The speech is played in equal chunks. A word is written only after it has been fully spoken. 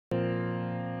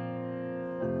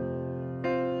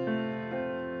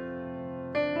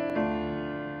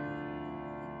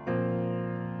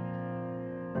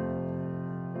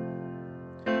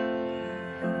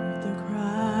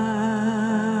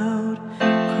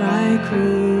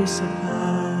crucify.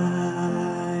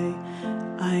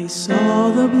 I saw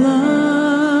the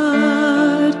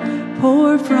blood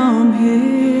pour from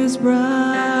his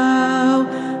brow.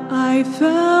 I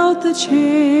felt the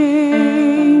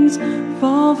chains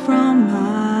fall from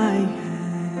my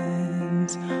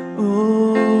hands.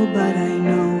 Oh, but I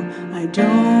know I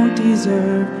don't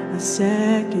deserve a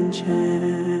second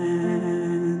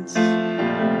chance.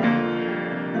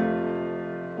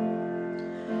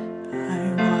 I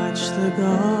watched the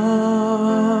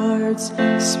guards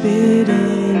spit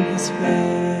in his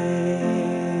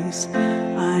face.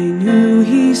 I knew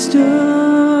he stood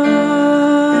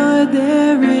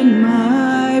there in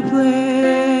my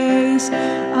place.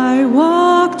 I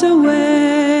walked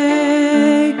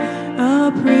away,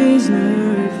 a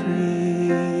prisoner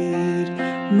freed,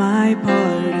 my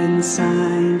pardon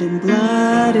signed in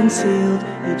blood and sealed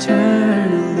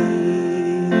eternally.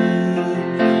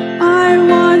 I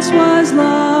once was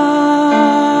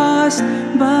lost,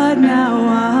 but now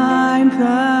I'm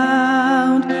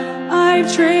found.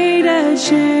 I've traded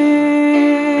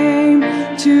shame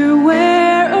to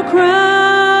wear a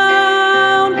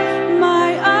crown. My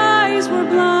eyes were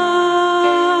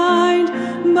blind,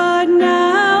 but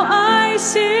now I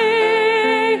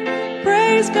see.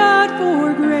 Praise God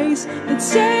for grace that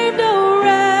saved a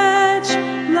wretch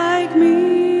like me.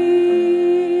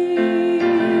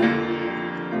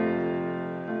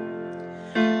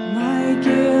 My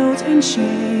guilt and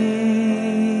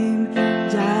shame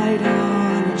died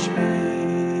on a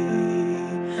tree.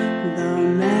 The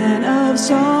man of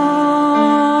sorrows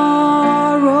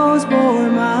bore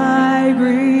my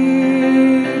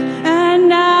grief, and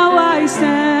now I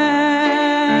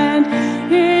stand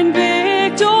in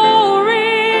victory,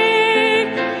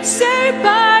 saved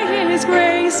by his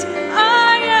grace.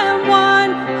 I am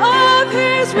one of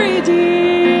his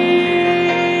redeemed.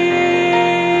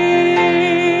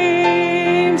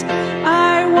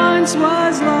 I once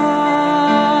was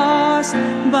lost,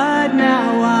 but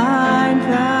now I'm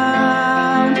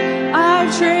found.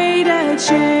 I've traded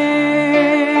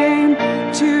shame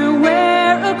to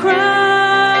wear a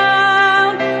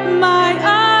crown. My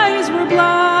eyes were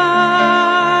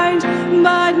blind,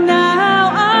 but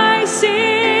now I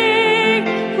see.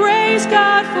 Praise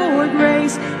God for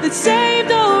grace that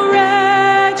saved a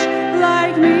wretch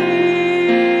like me.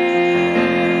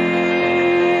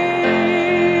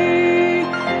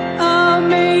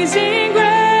 Amazing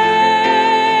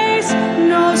grace,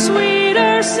 no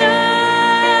sweeter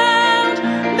sound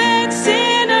than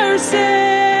sinners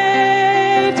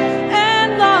saved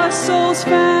and lost souls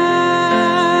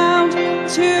found.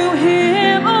 To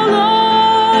him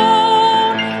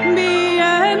alone be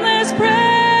endless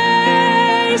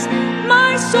praise.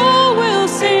 My soul will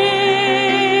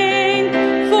sing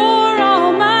for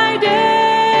all my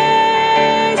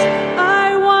days.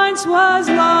 I once was